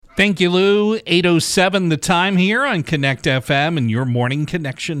Thank you, Lou. 8:07 the time here on Connect FM and your morning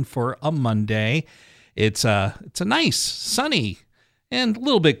connection for a Monday. It's a nice, sunny, and a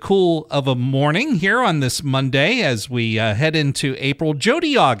little bit cool of a morning here on this Monday as we head into April.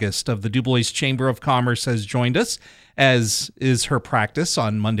 Jodi August of the DuBois Chamber of Commerce has joined us, as is her practice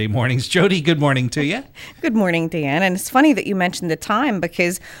on Monday mornings. Jodi, good morning to you. Good morning, Dan. And it's funny that you mentioned the time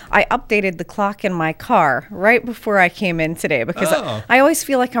because I updated the clock in my car right before I came in today because I always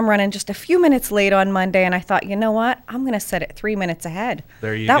feel like I'm running just a few minutes late on Monday. And I thought, you know what? I'm going to set it 3 minutes ahead.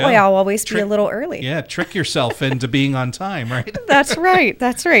 There you go. That way I'll always be a little early. Yeah, trick yourself into being on time, right? That's right.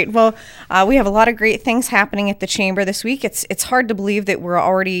 That's right. Well, we have a lot of great things happening at the Chamber this week. It's hard to believe that we're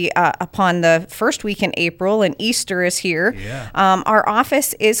already upon the first week in April and Easter is here. Yeah. Our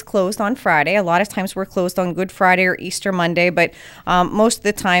office is closed on Friday. A lot of times we're closed on Good Friday or Easter Monday, but most of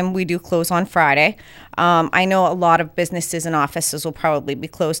the time we do close on Friday. I know a lot of businesses and offices will probably be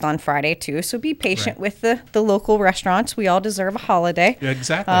closed on Friday too, so be patient with the local restaurants. We all deserve a holiday.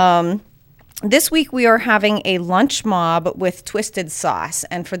 Exactly. This week we are having a lunch mob with Twisted Sauce.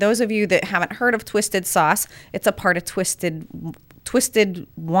 And for those of you that haven't heard of Twisted Sauce, it's a part of Twisted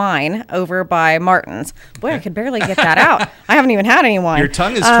Wine over by Martin's. Boy, okay. I could barely get that out. I haven't even had any wine. Your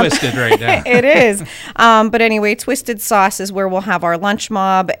tongue is twisted right now. It is. But anyway, Twisted Sauce is where we'll have our lunch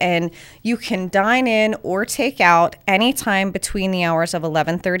mob, and you can dine in or take out anytime between the hours of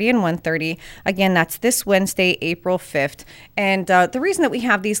 11:30 and 1:30. Again, that's this Wednesday, April 5th. And the reason that we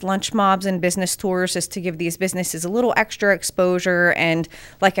have these lunch mobs and business tours is to give these businesses a little extra exposure. And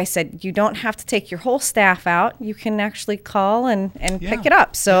like I said, you don't have to take your whole staff out. You can actually call and pick it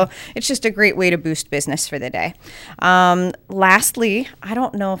up. So it's just a great way to boost business for the day. Lastly, I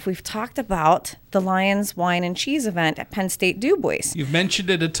don't know if we've talked about the Lions Wine and Cheese event at Penn State DuBois. You've mentioned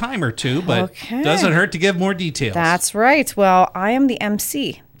it a time or two, but doesn't hurt to give more details. That's right. Well, I am the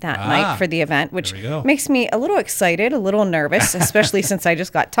MC that night for the event, which makes me a little excited, a little nervous, especially since I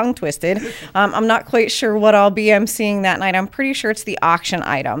just got tongue twisted. I'm not quite sure what I'll be emceeing that night. I'm pretty sure it's the auction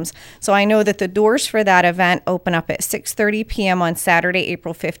items. So I know that the doors for that event open up at 6:30 p.m. on Saturday,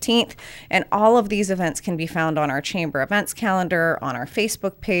 April 15th. And all of these events can be found on our Chamber events calendar, on our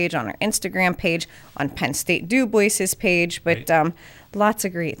Facebook page, on our Instagram page, on Penn State DuBois' page. But lots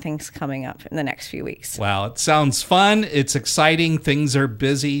of great things coming up in the next few weeks. Wow, it sounds fun. It's exciting. Things are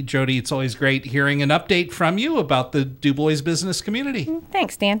busy. Jodi, it's always great hearing an update from you about the DuBois business community.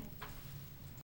 Thanks, Dan.